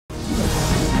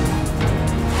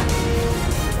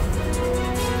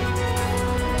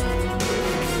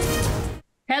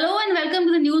Hello and welcome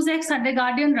to the NewsX Sunday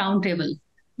Guardian Roundtable.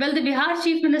 Well, the Bihar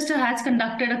Chief Minister has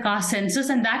conducted a caste census,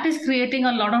 and that is creating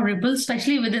a lot of ripples,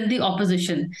 especially within the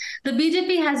opposition. The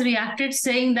BJP has reacted,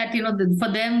 saying that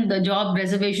for them the job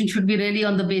reservation should be really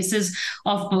on the basis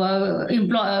of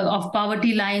of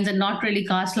poverty lines and not really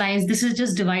caste lines. This is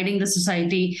just dividing the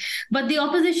society. But the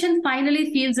opposition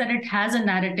finally feels that it has a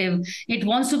narrative. It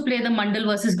wants to play the Mandal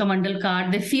versus Kamandal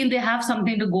card. They feel they have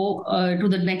something to go to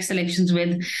the next elections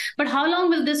with. But how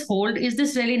long will this hold? Is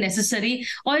this really necessary,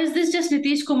 or is this just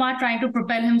Nitish Kumar trying to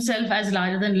propel himself as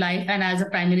larger than life and as a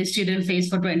prime ministerial face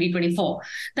for 2024?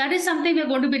 That is something we're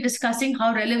going to be discussing.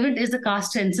 How relevant is the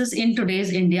caste census in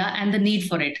today's India and the need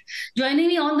for it? Joining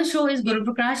me on the show is Guru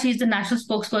Prakash. He's the national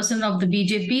spokesperson of the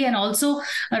BJP and also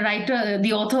a writer,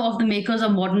 the author of The Makers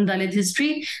of Modern Dalit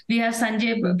History. We have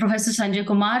Professor Sanjay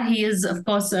Kumar. He is, of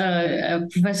course, a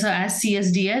professor at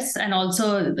CSDS and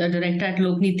also the director at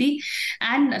Lokniti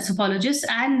and a psychologist.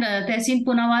 And Tehseen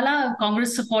Poonawala,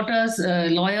 Congress supporters,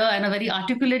 lawyer and a very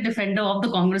articulate defender of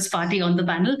the Congress party on the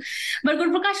panel. But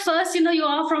Guru Prakash, first, you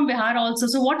are from Bihar also.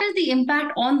 So what is the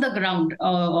impact on the ground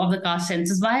of the caste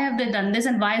census? Why have they done this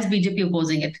and why is BJP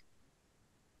opposing it?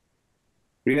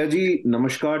 Priya ji,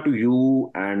 namaskar to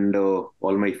you and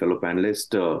all my fellow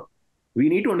panelists. We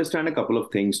need to understand a couple of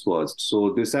things first.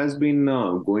 So this has been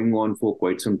going on for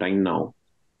quite some time now.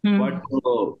 But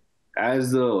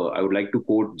as I would like to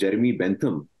quote Jeremy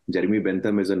Bentham. Jeremy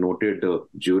Bentham is a noted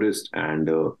jurist, and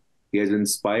he has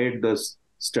inspired the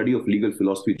study of legal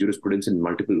philosophy, jurisprudence in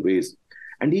multiple ways.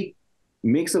 And he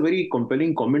makes a very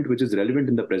compelling comment which is relevant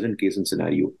in the present case and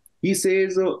scenario. He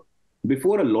says,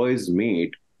 before a law is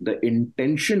made, the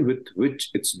intention with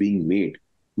which it's being made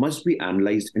must be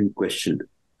analyzed and questioned.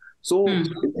 So in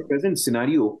the present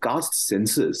scenario, caste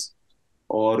census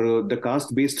or the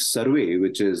caste-based survey,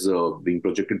 which is being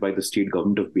projected by the state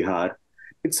government of Bihar,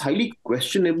 it's highly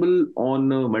questionable on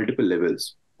multiple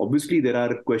levels. Obviously, there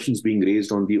are questions being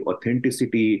raised on the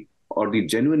authenticity or the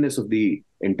genuineness of the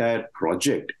entire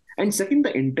project. And second,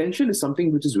 the intention is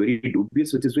something which is very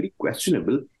dubious, which is very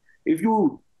questionable. If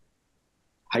you,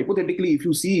 hypothetically, if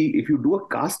you do a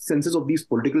caste census of these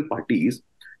political parties,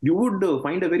 you would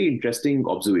find a very interesting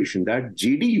observation that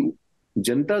JDU,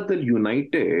 Janata Dal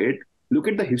United, look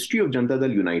at the history of Janata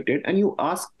Dal United, and you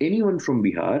ask anyone from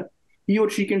Bihar, he or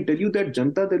she can tell you that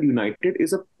Janata Dal United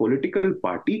is a political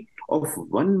party of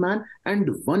one man and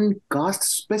one caste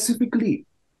specifically.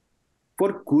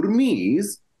 For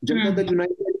Kurmis, Janata Dal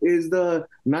United is the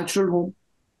natural home.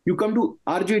 You come to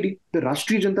RJD, the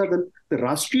Rashtriya Janata Dal. The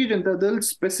Rashtriya Janata Dal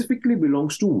specifically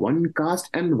belongs to one caste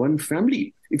and one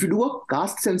family. If you do a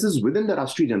caste census within the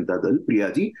Rashtriya Janata Dal,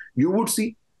 Priyaji, you would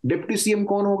see Deputy CM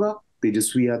kaun hoga?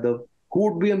 Tejasvi Yadav. Who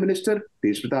would be a minister?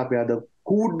 Tej Pratap Yadav.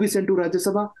 Who would be sent to Rajya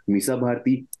Sabha? Misa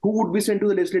Bharti. Who would be sent to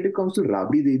the Legislative Council?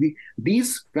 Rabdi Devi.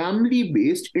 These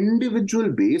family-based,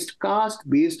 individual-based,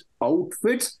 caste-based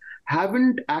outfits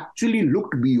haven't actually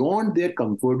looked beyond their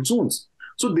comfort zones.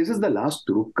 So this is the last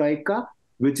Turukkaika,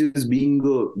 which is being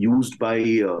used by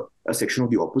a section of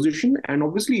the opposition and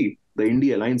obviously the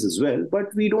India Alliance as well.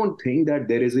 But we don't think that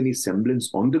there is any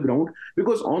semblance on the ground,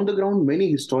 because on the ground, many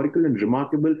historical and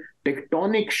remarkable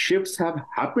tectonic shifts have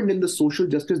happened in the social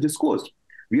justice discourse.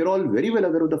 We are all very well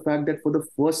aware of the fact that for the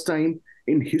first time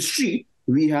in history,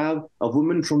 we have a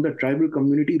woman from the tribal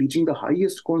community reaching the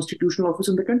highest constitutional office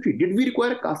in the country. Did we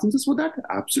require a caste census for that?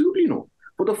 Absolutely no.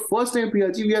 For the first time,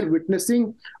 Priyaji, we are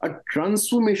witnessing a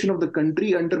transformation of the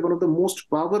country under one of the most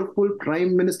powerful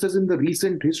prime ministers in the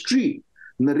recent history.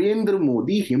 Narendra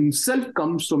Modi himself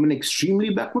comes from an extremely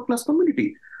backward class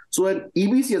community. So an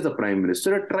EBC as a prime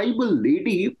minister, a tribal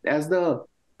lady as the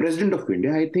president of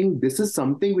India, I think this is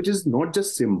something which is not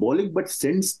just symbolic, but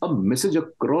sends a message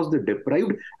across the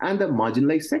deprived and the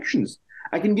marginalized sections.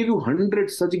 I can give you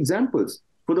hundreds such examples.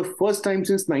 For the first time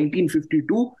since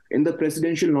 1952, in the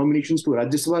presidential nominations to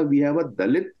Rajya Sabha, we have a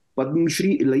Dalit Padma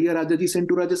Shri Ilayya Rajaji sent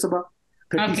to Rajya Sabha.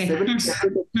 37%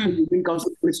 of the Union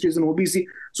Council Ministry is an OBC.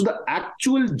 So the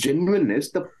actual genuineness,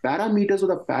 the parameters or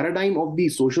the paradigm of the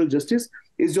social justice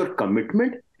is your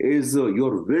commitment, is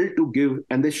your will to give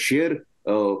and the share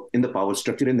in the power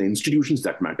structure and the institutions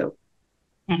that matter.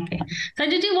 Okay.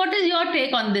 Sanjay, what is your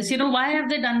take on this? Why have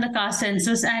they done the caste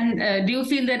census, and do you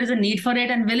feel there is a need for it,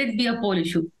 and will it be a poll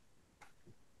issue?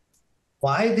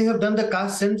 Why they have done the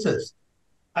caste census?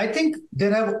 I think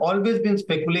there have always been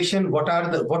speculation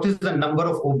what is the number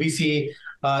of OBC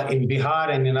in Bihar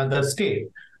and in other states,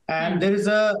 and there is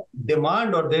a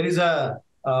demand or there is a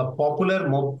popular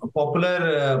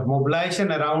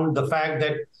mobilization around the fact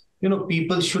that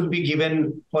people should be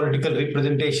given political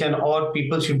representation, or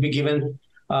people should be given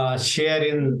share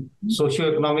in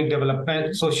socio-economic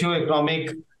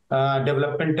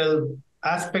developmental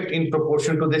aspect in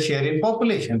proportion to the share in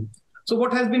population. So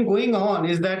what has been going on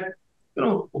is that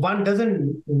one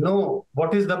doesn't know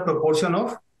what is the proportion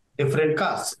of different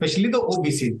castes, especially the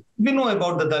OBC. We know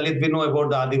about the Dalit, we know about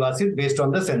the Adivasis based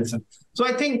on the census. So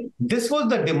I think this was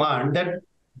the demand, that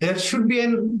there should be a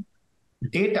new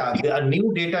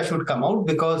data should come out,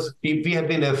 because we have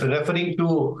been referring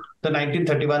to the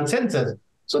 1931 census.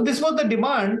 So this was the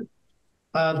demand,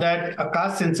 that a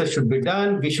caste census should be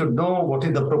done. We should know what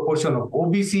is the proportion of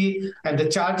OBC, and the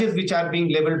charges which are being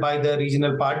leveled by the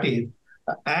regional parties,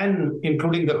 and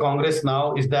including the Congress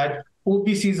now, is that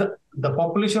the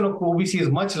population of OBC is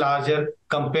much larger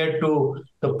compared to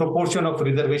the proportion of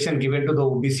reservation given to the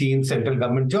OBC in central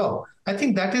government job. I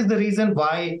think that is the reason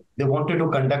why they wanted to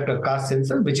conduct a caste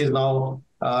census, which is now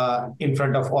in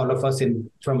front of all of us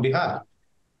from Bihar.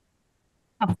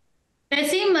 They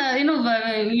seem,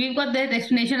 we've got that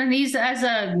explanation, and he's, as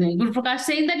Guru Prakash,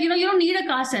 saying that, you don't need a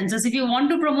caste census. If you want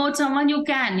to promote someone, you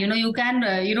can. You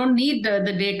don't need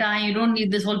the data, and you don't need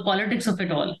this whole politics of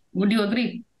it all. Would you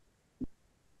agree?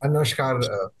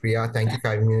 Namaskar, Priya. Thank you for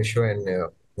having me on the show, and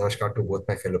namaskar to both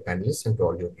my fellow panelists and to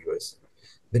all your viewers.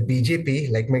 The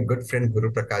BJP, like my good friend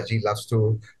Guru Prakashji, loves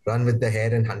to run with the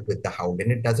hare and hunt with the hound,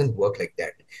 and it doesn't work like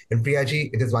that. And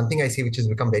Priyaji, it is one thing I see which has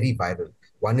become very viral.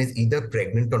 One is either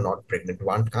pregnant or not pregnant.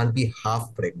 One can't be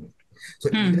half pregnant.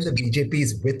 So either the BJP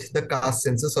is with the caste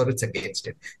census or it's against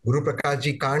it. Guru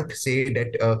Prakashji can't say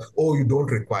that, you don't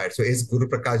require. So is Guru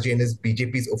Prakashji and his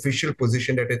BJP's official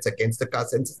position that it's against the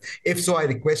caste census? If so, I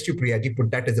request you, Priyaji,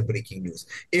 put that as a breaking news.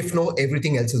 If no,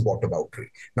 everything else is whataboutery.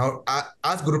 Now,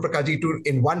 ask Guru Prakashji to,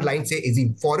 in one line, say, is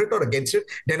he for it or against it?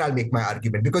 Then I'll make my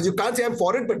argument. Because you can't say I'm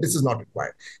for it, but this is not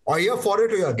required. Or you're for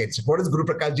it or you're against it. What is Guru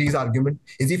Prakashji's argument?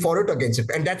 Is he for it or against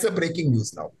it? And that's a breaking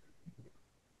news now.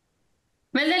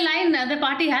 Well, the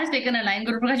party has taken a line.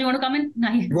 Guru Prakash, you want to come in? No.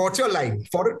 What's your line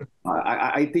for it?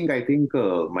 I think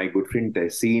my good friend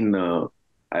Tehseen,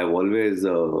 I've always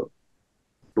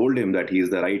told him that he is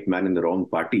the right man in the wrong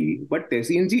party. But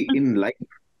Tehseen ji, in life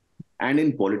and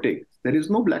in politics, there is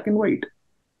no black and white.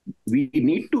 We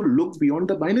need to look beyond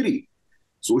the binary.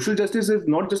 Social justice is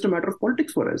not just a matter of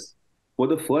politics for us. For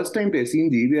the first time,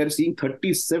 Tehseen ji, we are seeing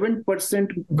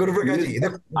 37%. Guru Prakash ji,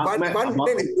 one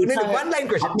line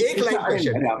question, एक line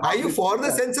question. Are you for the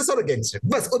census or against it?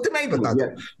 बस उतना ही बता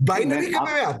दो. Binary के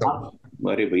मैं आता हूँ.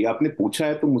 अरे भैया आपने पूछा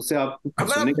है तो मुझसे आप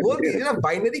सुनने का बोल दीजिए ना,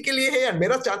 बाइनरी के लिए है यार.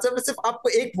 मेरा चांसर में सिर्फ आपको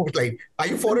एक vote line. Are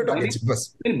you for it or against it?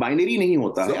 बस. बाइनरी नहीं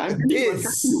होता है.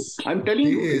 I'm telling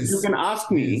you, you can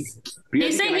ask me.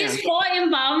 He's saying he's for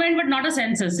empowerment, but not a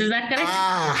census. Is that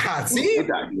correct? See?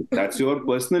 That's your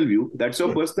personal view. That's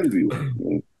your personal view.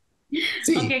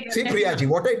 See, Priyaji,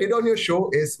 what I did on your show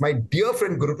is my dear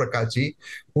friend Guru Prakashji,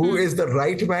 who is the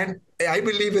right man, I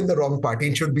believe in the wrong party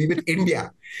and should be with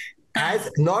India,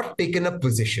 has not taken a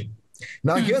position.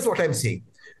 Now, here's what I'm saying.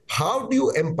 How do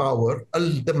you empower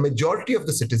the majority of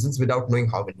the citizens without knowing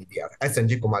how many they are? As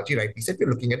Sanjay Kumarji rightly said, we're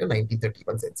looking at a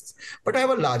 1931 census. But I have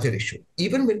a larger issue.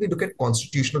 Even when we look at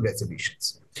constitutional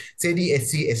reservations, say the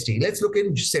SC, ST, let's look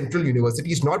in central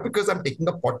universities, not because I'm taking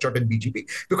a pot shot at BJP,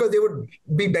 because they would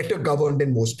be better governed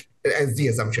than most, as the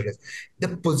assumption is.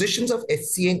 The positions of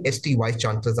SC and ST vice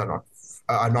chancellors are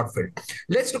not filled.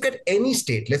 Let's look at any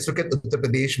state. Let's look at Uttar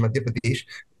Pradesh, Madhya Pradesh.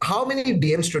 How many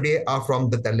DMs today are from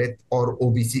the Dalit or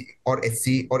OBC or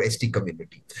SC or ST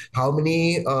community? How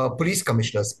many police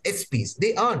commissioners, SPs?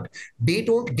 They aren't. They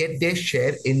don't get their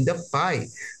share in the pie.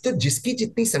 So jiski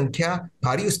jitni sankhya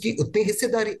bhari uski utni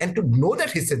hissedari. And to know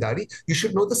that hissedari, you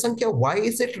should know the sankhya. Why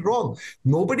is it wrong?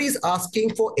 Nobody is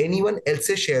asking for anyone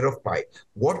else's share of pie.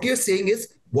 What you're saying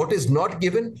is, what is not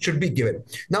given should be given.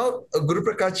 Now, Guru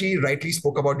Prakash ji rightly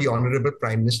spoke about the Honorable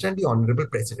Prime Minister and the Honorable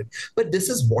President. But this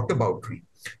is whataboutery.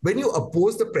 When you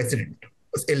oppose the President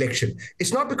election,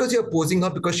 it's not because you're opposing her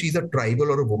because she's a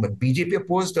tribal or a woman. BJP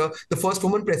opposed the first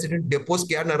woman president. They opposed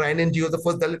K.R. Narayanan ji was the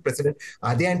first Dalit president.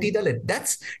 Are they anti-Dalit?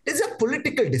 These are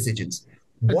political decisions.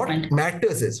 What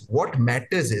matters is what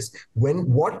does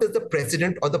the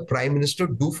president or the prime minister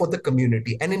do for the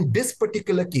community? And in this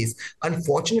particular case,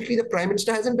 unfortunately, the prime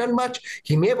minister hasn't done much.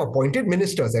 He may have appointed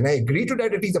ministers, and I agree to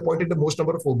that he's appointed the most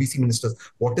number of OBC ministers.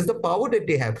 What is the power that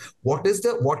they have?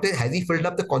 Has he filled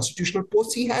up the constitutional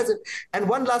posts? He hasn't. And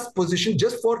one last position,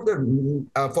 just for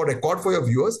record for your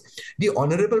viewers, the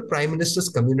honorable prime minister's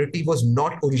community was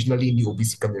not originally in the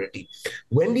OBC community.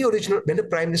 When the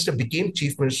prime minister became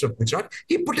chief minister of Gujarat,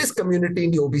 he put his community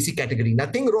in the OBC category.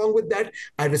 Nothing wrong with that.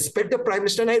 I respect the Prime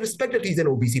Minister and I respect that he's an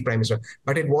OBC Prime Minister,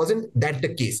 but it wasn't that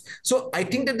the case. So I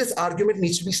think that this argument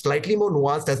needs to be slightly more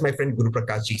nuanced, as my friend Guru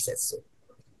Prakash ji says so.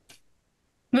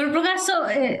 Guru Prakash, so,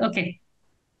 okay.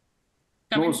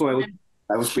 No, so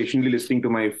I was patiently listening to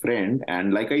my friend,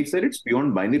 and like I said, it's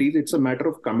beyond binaries. It's a matter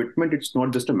of commitment. It's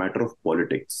not just a matter of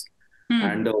politics.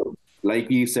 And like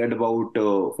he said about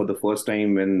for the first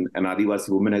time when an Adivasi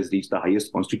woman has reached the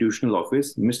highest constitutional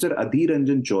office, Mr. Adhir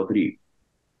Ranjan Chaudhary,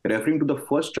 referring to the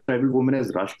first tribal woman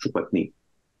as Rashtrapatni,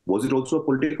 was it also a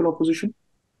political opposition?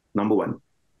 Number one.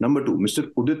 Number two,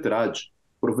 Mr. Udit Raj,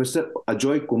 Professor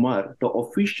Ajoy Kumar, the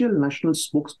official national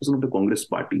spokesperson of the Congress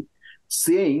party,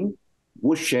 saying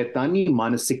वो शैतानी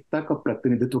मानसिकता का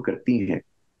प्रतिनिधित्व करती हैं.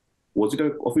 Was it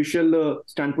an official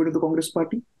standpoint of the Congress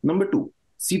party? Number two,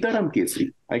 Sitaram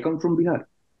Kesri. I come from Bihar.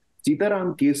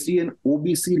 Sitaram Kesri, an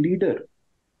OBC leader.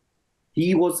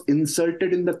 He was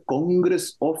insulted in the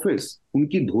Congress office.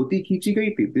 उनकी धोती खींची गई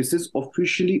थी. This is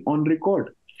officially on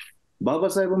record. Baba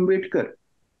Saheb Ambedkar.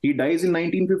 He dies in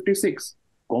 1956.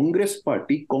 Congress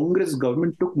party, Congress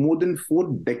government took more than 4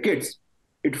 decades.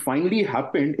 It finally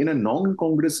happened in a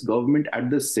non-Congress government at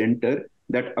the center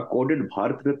that accorded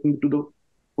Bharat Ratna to the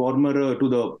former, to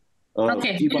the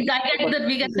okay,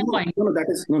 we get the point. No, that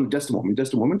is no. Just a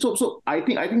moment. So I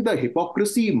think the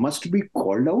hypocrisy must be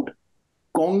called out.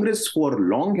 Congress for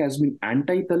long has been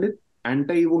anti-Dalit,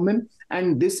 anti-women,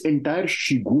 and this entire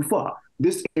shigufa,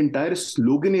 this entire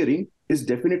sloganeering is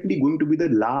definitely going to be the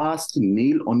last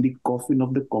nail on the coffin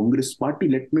of the Congress party.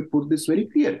 Let me put this very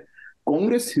clear.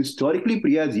 Congress historically,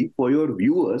 Priyaji, for your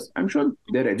viewers, I'm sure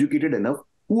they're educated enough,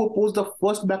 who opposed the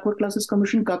first Backward Classes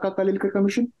Commission, Kaka Kalilkar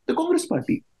Commission? The Congress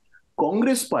Party.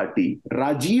 Congress Party,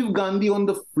 Rajiv Gandhi on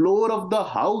the floor of the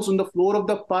House, on the floor of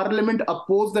the Parliament,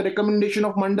 opposed the recommendation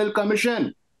of Mandal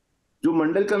Commission. जो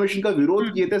मंडल commission का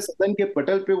विरोध किए थे सदन के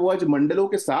पटल पे, वो आज मंडलों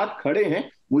के साथ खड़े हैं.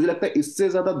 मुझे लगता है इससे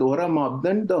ज्यादा दोहरा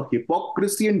मापदंड, the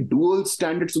hypocrisy and dual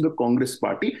standards of the Congress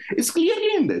Party is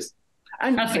clearly in this.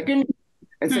 And secondly,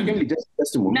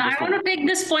 just a moment. Now, I want to take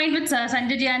this point with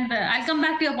Sanjay ji, and I'll come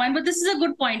back to your point, but this is a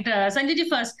good point. Sanjay ji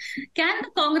first. Can the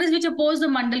Congress, which opposed the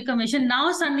Mandal Commission,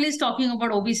 now suddenly is talking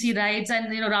about OBC rights, and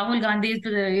Rahul Gandhi is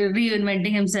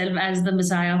reinventing himself as the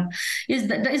Messiah? Is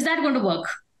that going to work?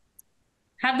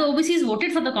 Have the OBCs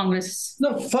voted for the Congress?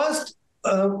 No, first,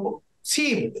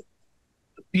 see,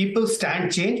 people's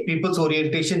stand change, people's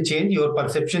orientation change, your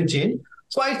perception change.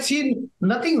 So I see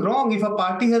nothing wrong if a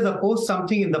party has opposed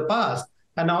something in the past,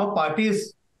 and now party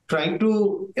is trying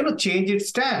to, change its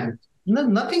stand.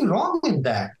 Nothing wrong in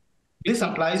that. This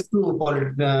applies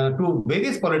to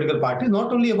various political parties,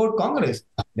 not only about Congress.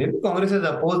 Maybe Congress has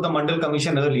opposed the Mandal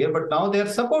Commission earlier, but now they are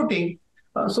supporting.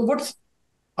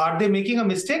 Are they making a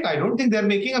mistake? I don't think they're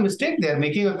making a mistake. They're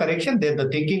making a correction. The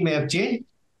thinking may have changed.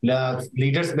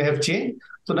 Leaders may have changed.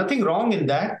 So nothing wrong in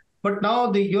that. But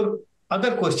now your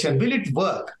other question, will it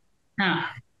work?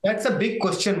 That's a big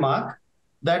question mark.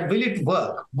 That will it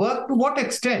work? Work to what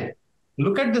extent?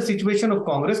 Look at the situation of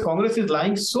Congress. Congress is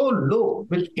lying so low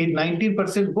with a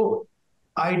 19% vote.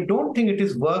 I don't think it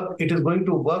is going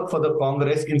to work for the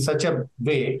Congress in such a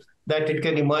way that it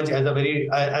can emerge as a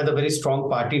very strong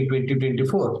party in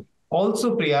 2024.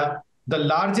 Also, Priya, the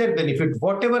larger benefit,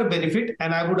 whatever benefit,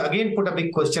 and I would again put a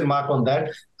big question mark on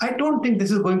that, I don't think this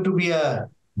is going to be a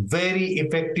very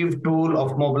effective tool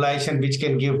of mobilization which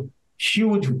can give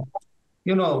huge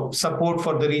support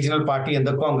for the regional party and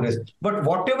the Congress. But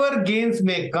whatever gains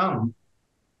may come,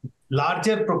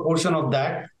 larger proportion of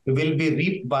that will be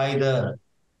reaped by the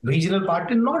regional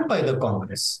party, not by the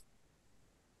Congress.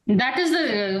 That is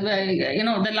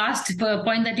the last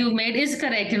point that you made is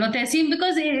correct. Tehseen,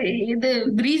 because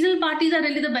the regional parties are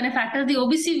really the benefactors. The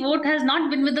OBC vote has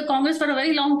not been with the Congress for a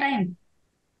very long time.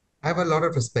 I have a lot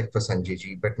of respect for Sanjay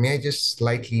ji, but may I just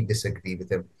slightly disagree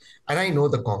with him? And I know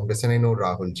the Congress and I know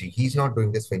Rahul ji. He's not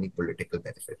doing this for any political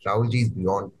benefit. Rahul ji is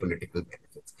beyond political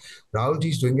benefits. Rahul ji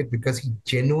is doing it because he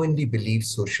genuinely believes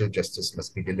social justice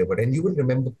must be delivered. And you will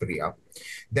remember, Priya,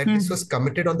 that this was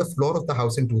committed on the floor of the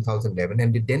House in 2011,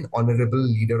 and the then honorable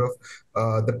leader of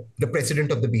the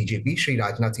president of the BJP, Shri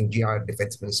Rajnath Singh ji, our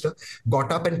defense minister,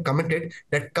 got up and committed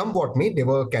that come what may, there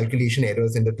were calculation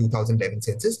errors in the 2011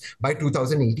 census. By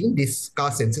 2018, this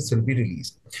caste census will be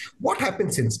released. What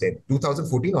happened since then?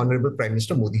 2014, Honorable Prime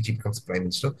Minister Modi ji becomes Prime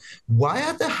Minister.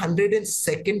 Via the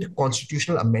 102nd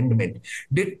constitutional amendment,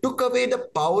 they took away the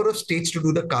power of states to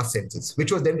do the caste census,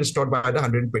 which was then restored by the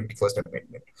 121st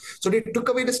Amendment. So they took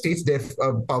away the states'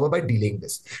 power by delaying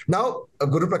this. Now,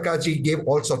 Guru Prakash ji gave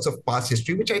all sorts of past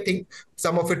history, which I think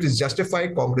some of it is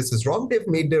justified. Congress is wrong. They've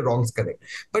made their wrongs correct.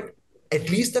 But at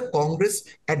least the Congress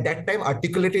at that time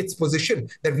articulated its position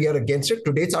that we are against it.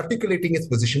 Today it's articulating its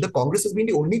position. The Congress has been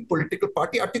the only political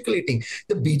party articulating.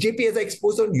 The BJP, as I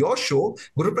exposed on your show,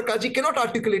 Guru Prakash ji cannot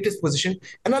articulate his position,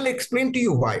 and I'll explain to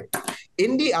you why.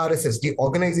 In the RSS, the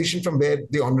organization from where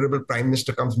the Honorable Prime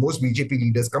Minister comes, most BJP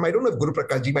leaders come. I don't know if Guru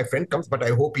Prakash ji, my friend, comes, but I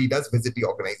hope he does visit the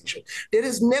organization. There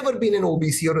has never been an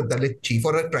OBC or a Dalit chief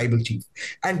or a tribal chief.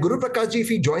 And Guru Prakash ji, if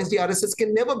he joins the RSS,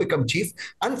 can never become chief,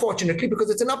 unfortunately, because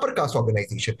it's an upper caste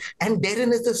organization. And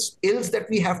therein is the ills that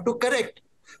we have to correct.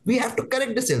 We have to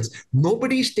correct the ills.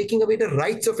 Nobody is taking away the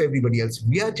rights of everybody else.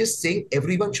 We are just saying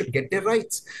everyone should get their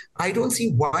rights. I don't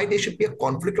see why there should be a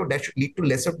conflict or that should lead to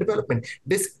lesser development.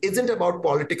 This isn't about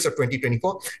politics of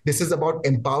 2024. This is about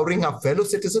empowering our fellow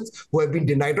citizens who have been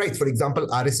denied rights. For example,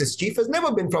 RSS chief has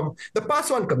never been from the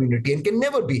Paswan community and can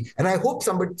never be. And I hope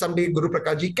someday Guru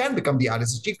Prakash ji can become the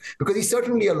RSS chief, because he's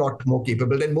certainly a lot more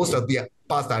capable than most of the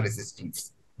past RSS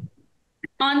chiefs.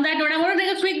 On that note, I want to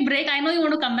take a quick break. I know you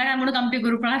want to come back. I'm going to come to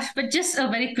Guru Prakash, but just a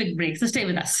very quick break. So stay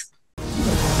with us.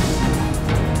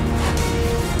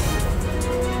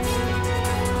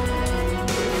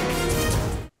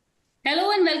 Hello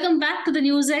and welcome back to the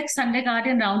NewsX Sunday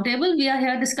Guardian Roundtable. We are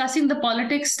here discussing the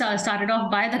politics started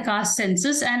off by the caste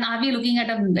census, and are we looking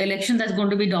at an election that's going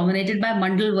to be dominated by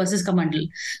Mandal versus Kamandal?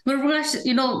 Guru Prakash,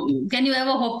 can you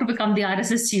ever hope to become the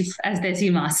RSS chief as they see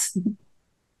mass?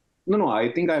 No,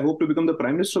 I think I hope to become the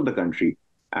Prime Minister of the country.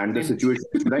 And the situation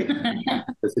is right.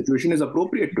 The situation is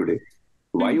appropriate today.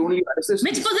 Why only RSS?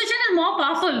 Which position is more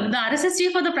powerful, the RSS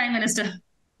chief or the Prime Minister?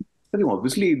 I think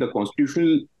obviously the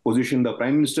constitutional position, the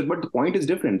Prime Minister, but the point is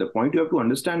different. The point you have to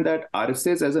understand that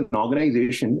RSS as an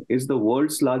organization is the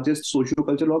world's largest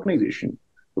socio-cultural organization.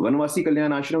 The Vanvasi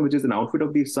Kalyan Ashram, which is an outfit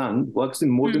of the Sun, works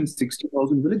in more than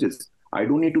 60,000 villages. I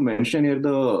don't need to mention here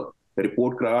the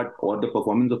report card or the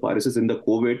performance of RSS in the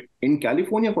COVID, in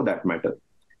California for that matter.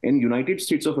 In United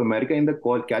States of America, in the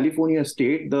California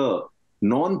state, the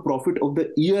non-profit of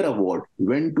the year award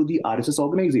went to the RSS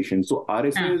organization. So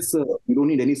RSS, you don't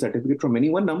need any certificate from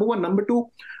anyone. Number one. Number two,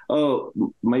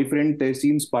 my friend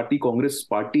Tehsin's party, Congress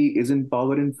party, is in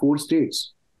power in 4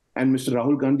 states. And Mr.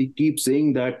 Rahul Gandhi keeps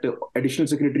saying that additional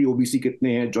secretary OBC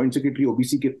kitne hai, joint secretary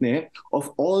OBC kitne hai. Of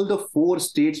all the 4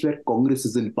 states where Congress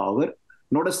is in power,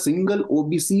 not a single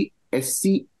OBC,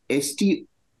 SC, ST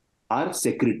are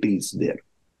secretaries there.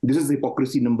 This is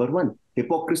hypocrisy number 1.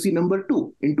 Hypocrisy number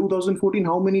 2. In 2014,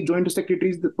 how many joint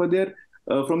secretaries were there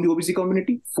from the OBC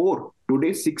community? 4.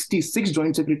 Today, 66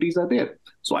 joint secretaries are there.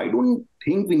 So I don't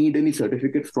think we need any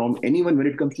certificate from anyone when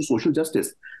it comes to social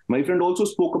justice. My friend also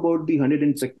spoke about the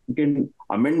 102nd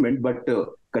Amendment, but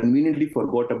conveniently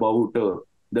forgot about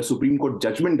the Supreme Court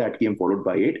judgment that came followed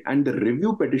by it, and the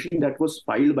review petition that was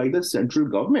filed by the central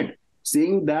government,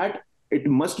 saying that it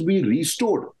must be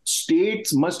restored.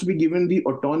 States must be given the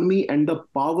autonomy and the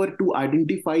power to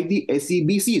identify the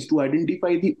SEBCs, to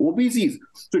identify the OBCs.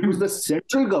 So it was the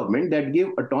central government that gave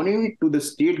autonomy to the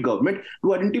state government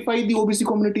to identify the OBC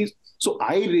communities. So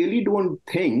I really don't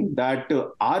think that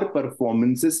our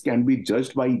performances can be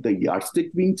judged by the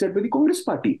yardstick being set by the Congress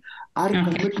party. Our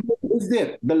commitment is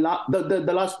there. The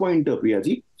last point,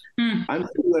 Priyaji, I'm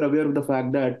sure you are aware of the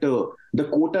fact that the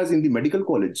quotas in the medical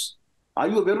college. Are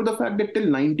you aware of the fact that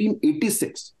till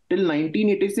 1986,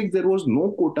 there was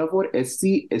no quota for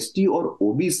SC, ST or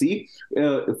OBC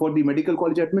for the medical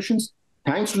college admissions?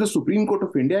 Thanks to the Supreme Court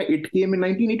of India, it came in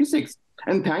 1986.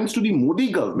 And thanks to the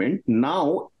Modi government,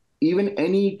 now even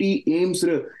NET, AIMS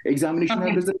examination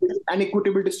has an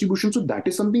equitable distribution. So that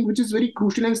is something which is very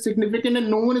crucial and significant, and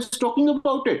no one is talking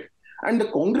about it. And the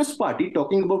Congress party,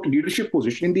 talking about leadership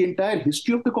position in the entire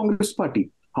history of the Congress party,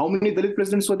 how many Dalit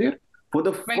presidents were there? For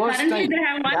the first time, they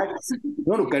have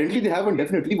one. Currently they haven't,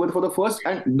 definitely. But for the first,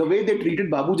 and the way they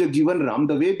treated Babu Jagjeevan Ram,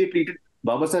 the way they treated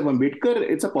Baba Saheb Ambedkar,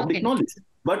 it's a public knowledge.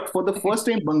 But for the first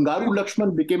time, Bangaru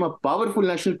Lakshman became a powerful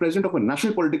national president of a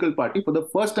national political party. For the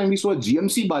first time, we saw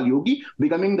GMC Balyogi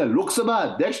becoming the Lok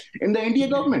Sabha Adhyaksh in the NDA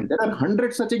government. There are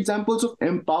 100 such examples of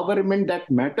empowerment that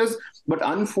matters. But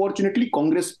unfortunately,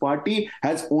 Congress party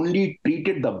has only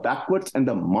treated the backwards and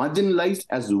the marginalized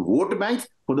as vote banks.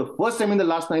 For the first time in the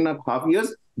last 9.5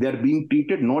 years, they are being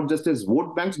treated not just as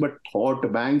vote banks, but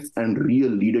thought banks, and real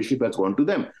leadership has gone to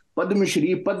them. Padma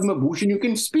Shri, Padma Bhushan, you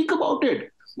can speak about it.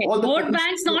 All the vote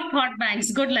banks, not thought banks.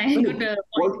 Good line.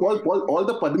 All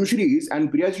the Padma Shris,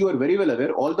 and Priya, you are very well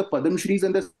aware, all the Padma Shris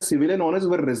and the civilian honors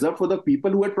were reserved for the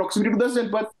people who had proximity to the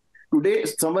Senate. But today,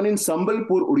 someone in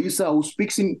Sambalpur, Odisha, who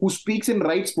speaks and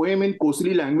writes poem in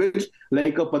Kosali language,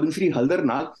 like a Padma Shri Haldar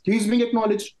Nag, he is being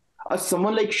acknowledged.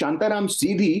 someone like Shantaram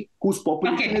Sidhi, whose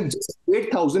population is just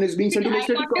 8,000, is being sent to I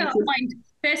legislative got your council. point.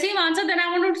 Tehsil answer, then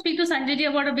I want to speak to Sanjay ji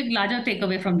about a big larger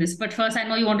takeaway from this. But first, I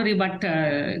know you want to rebut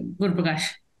Guru Prakash.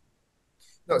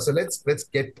 No, so let's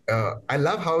get. I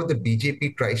love how the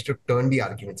BJP tries to turn the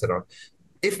arguments around.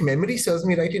 If memory serves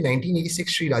me right, in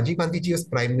 1986, Sri Rajiv Gandhi ji was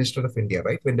Prime Minister of India,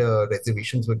 right? When the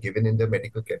reservations were given in the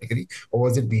medical category, or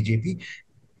was it BJP?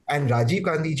 And Rajiv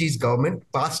Gandhi ji's government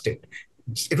passed it.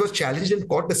 It was challenged in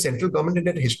court. The central government in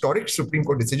that historic Supreme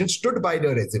Court decision stood by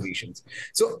the reservations.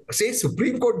 So say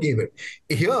Supreme Court gave it.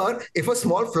 Here, if a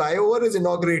small flyover is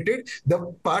inaugurated, the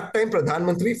part-time Pradhan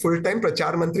Mantri, full-time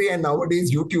Prachar Mantri, and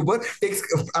nowadays YouTuber takes,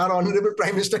 our Honorable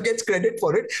Prime Minister gets credit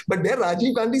for it. But there,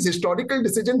 Rajiv Gandhi's historical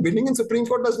decision winning in Supreme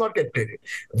Court does not get credit.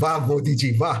 Wah, Modi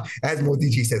ji, wah, as Modi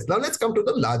ji says. Now let's come to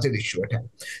the larger issue at hand.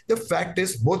 The fact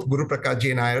is, both Guru Prakash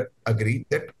ji and I agree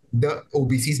that the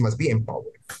OBCs must be empowered.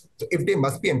 So if they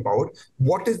must be empowered,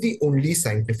 what is the only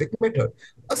scientific method?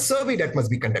 A survey that must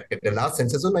be conducted. The last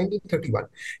census was 1931.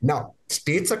 Now,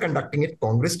 states are conducting it.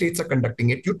 Congress states are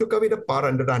conducting it. You took away the power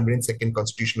under the 102nd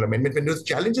Constitutional Amendment. When there was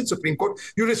challenge in Supreme Court,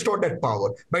 you restored that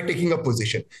power by taking a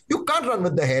position. You can't run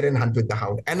with the hare and hunt with the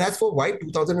hound. And as for why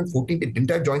 2014 they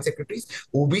didn't have joint secretaries,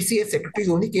 OBC as secretaries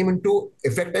only came into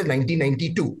effect as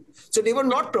 1992. So they were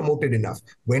not promoted enough.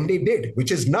 When they did,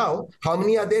 which is now, how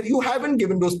many are there? You haven't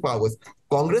given those powers.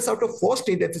 Congress, out of 4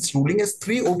 states that it's ruling, has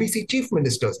 3 OBC chief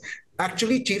ministers.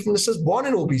 Actually, chief ministers born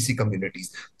in OBC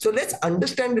communities. So let's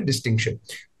understand the distinction.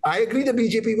 I agree the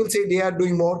BJP will say they are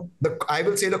doing more. I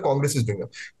will say the Congress is doing more.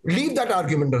 Leave that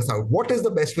argument aside. What is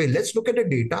the best way? Let's look at the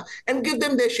data and give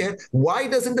them their share. Why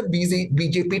doesn't the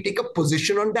BJP take a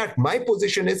position on that? My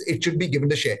position is it should be given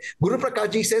the share. Guru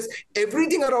Prakash ji says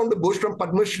everything around the bush, from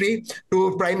Padma Shri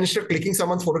to Prime Minister clicking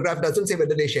someone's photograph, doesn't say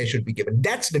whether their share should be given.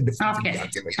 That's the difference in the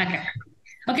argument.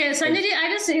 Okay, Sanjay ji, I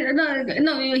just say, no,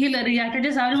 he'll react. I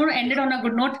just want to end it on a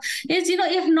good note. Is,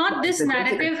 if not this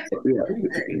narrative,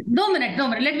 no minute,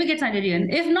 let me get Sanjay ji in.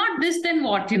 If not this, then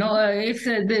what? We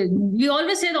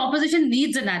always say the opposition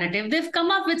needs a narrative. They've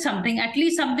come up with something, at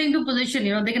least something to position.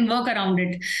 They can work around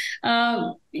it.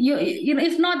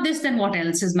 If not this, then what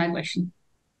else is my question.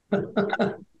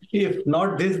 If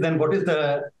not this, then what is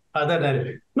the other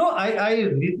narrative? No, I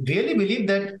really believe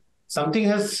that something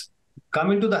has come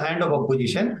into the hand of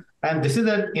opposition, and this is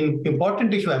an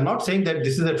important issue. I'm not saying that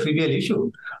this is a trivial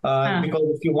issue,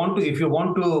 because if you want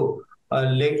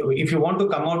to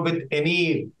come out with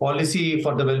any policy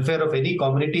for the welfare of any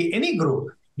community, any group,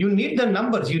 you need the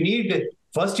numbers.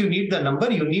 First you need the number.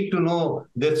 You need to know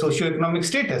their socioeconomic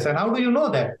status, and how do you know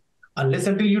that? Unless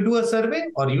until you do a survey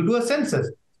or you do a census.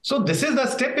 So this is the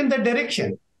step in that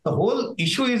direction. The whole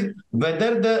issue is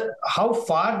how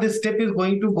far this step is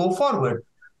going to go forward.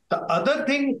 The other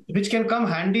thing which can come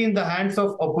handy in the hands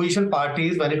of opposition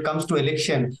parties when it comes to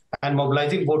election and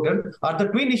mobilizing voters are the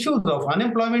twin issues of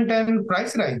unemployment and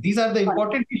price rise. These are the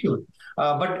important issues.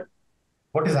 But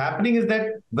what is happening is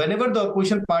that whenever the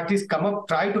opposition parties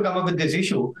try to come up with this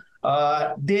issue,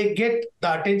 the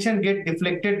attention get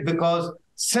deflected because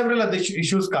several other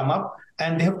issues come up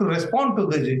and they have to respond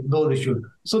to those issues.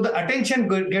 So the attention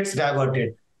gets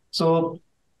diverted. So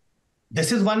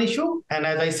this is one issue. And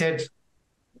as I said,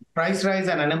 price rise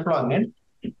and unemployment,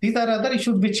 these are other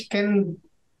issues which can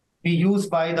be used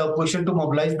by the opposition to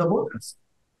mobilize the voters.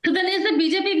 So then is the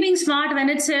BJP being smart when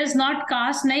it says not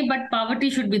caste, but poverty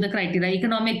should be the criteria?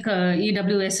 Economic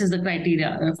EWS is the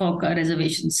criteria for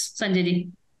reservations. Sanjay ji.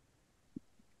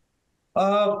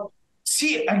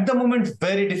 See, at the moment, it's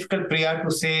very difficult, Priya,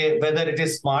 to say whether it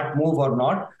is smart move or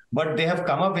not. But they have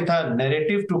come up with a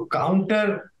narrative to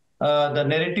counter the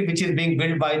narrative which is being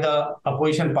built by the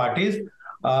opposition parties.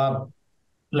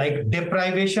 Like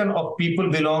deprivation of people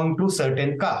belonging to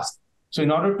certain caste. So in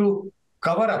order to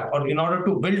cover up or in order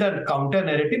to build a counter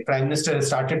narrative, Prime Minister has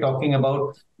started talking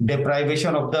about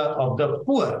deprivation of the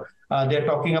poor. They're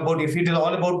talking about, if it is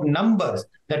all about numbers,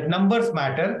 that numbers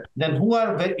matter, then who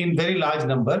are in very large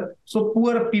number? So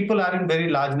poor people are in very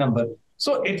large number.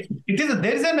 So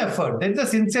there is an effort, there is a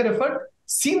sincere effort.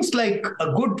 Seems like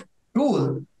a good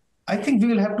tool. I think we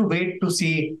will have to wait to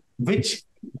see which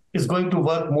is going to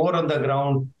work more on the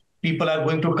ground. People are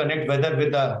going to connect whether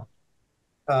with the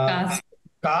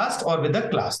caste or with the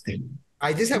class thing.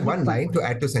 I just have one line to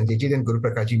add to Sanjayji and Guru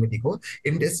Prakash ji Metiko.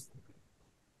 In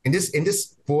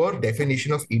this poor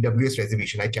definition of EWS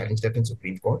reservation, I challenged that in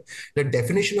Supreme Court. The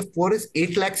definition of poor is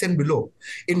 8 lakhs and below.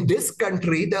 In this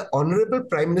country, the Honorable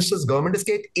Prime Minister's government has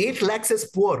kept 8 lakhs as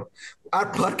poor. Our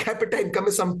per capita income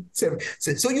is some 7.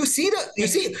 So you see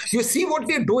what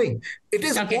they're doing. It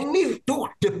is only to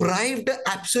deprive the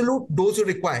absolute those who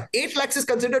require. 8 lakhs is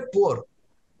considered poor.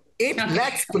 8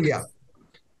 lakhs, Priya.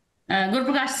 Guru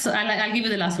Prakash, I'll give you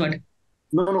the last word.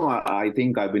 No, I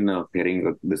think I've been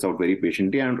hearing this out very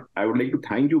patiently, and I would like to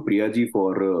thank you, Priyaji,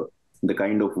 for the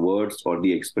kind of words or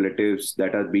the expletives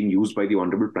that are being used by the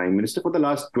Honorable Prime Minister for the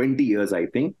last 20 years, I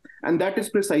think. And that is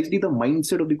precisely the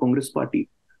mindset of the Congress Party,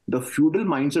 the feudal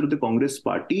mindset of the Congress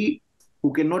Party,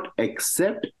 who cannot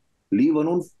accept, leave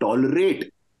alone,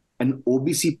 tolerate an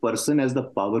OBC person as the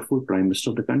powerful Prime Minister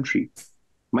of the country.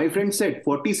 My friend said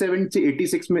 47 से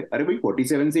 86 में, अरे भाई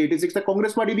 47 से 86 तक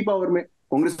Congress party थी power में,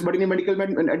 Congress party ने medical में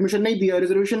एडमिशन नहीं दिया,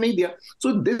 रिजर्वेशन नहीं दिया.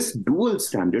 So this dual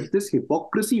standards, this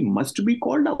hypocrisy must be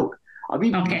called out.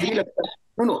 अभी मुझे लगता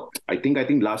है, no, I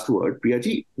think last word, Priya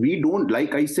ji, we don't,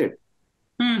 like I said,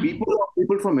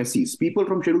 people from SCs, people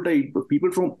from scheduled type,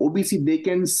 people from OBC, they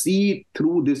can see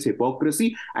through this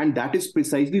hypocrisy, and that is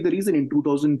precisely the reason in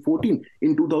 2014,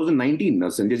 in 2019,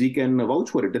 Sanjay ji can vouch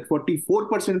for it, that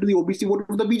 44% of the OBC voted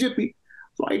for the BJP.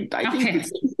 So I think it's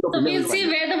so we'll see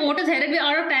where the vote is headed. We're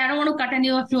out of time. I don't want to cut any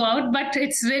of you out, but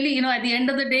it's really, at the end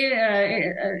of the day,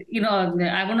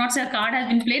 I would not say a card has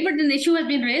been played, but an issue has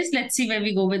been raised. Let's see where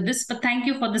we go with this. But thank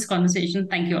you for this conversation.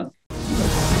 Thank you all.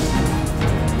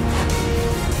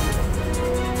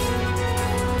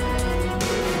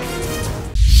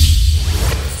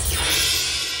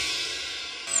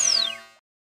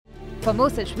 For more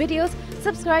such videos,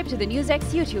 subscribe to the NewsX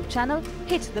YouTube channel,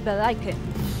 hit the bell icon.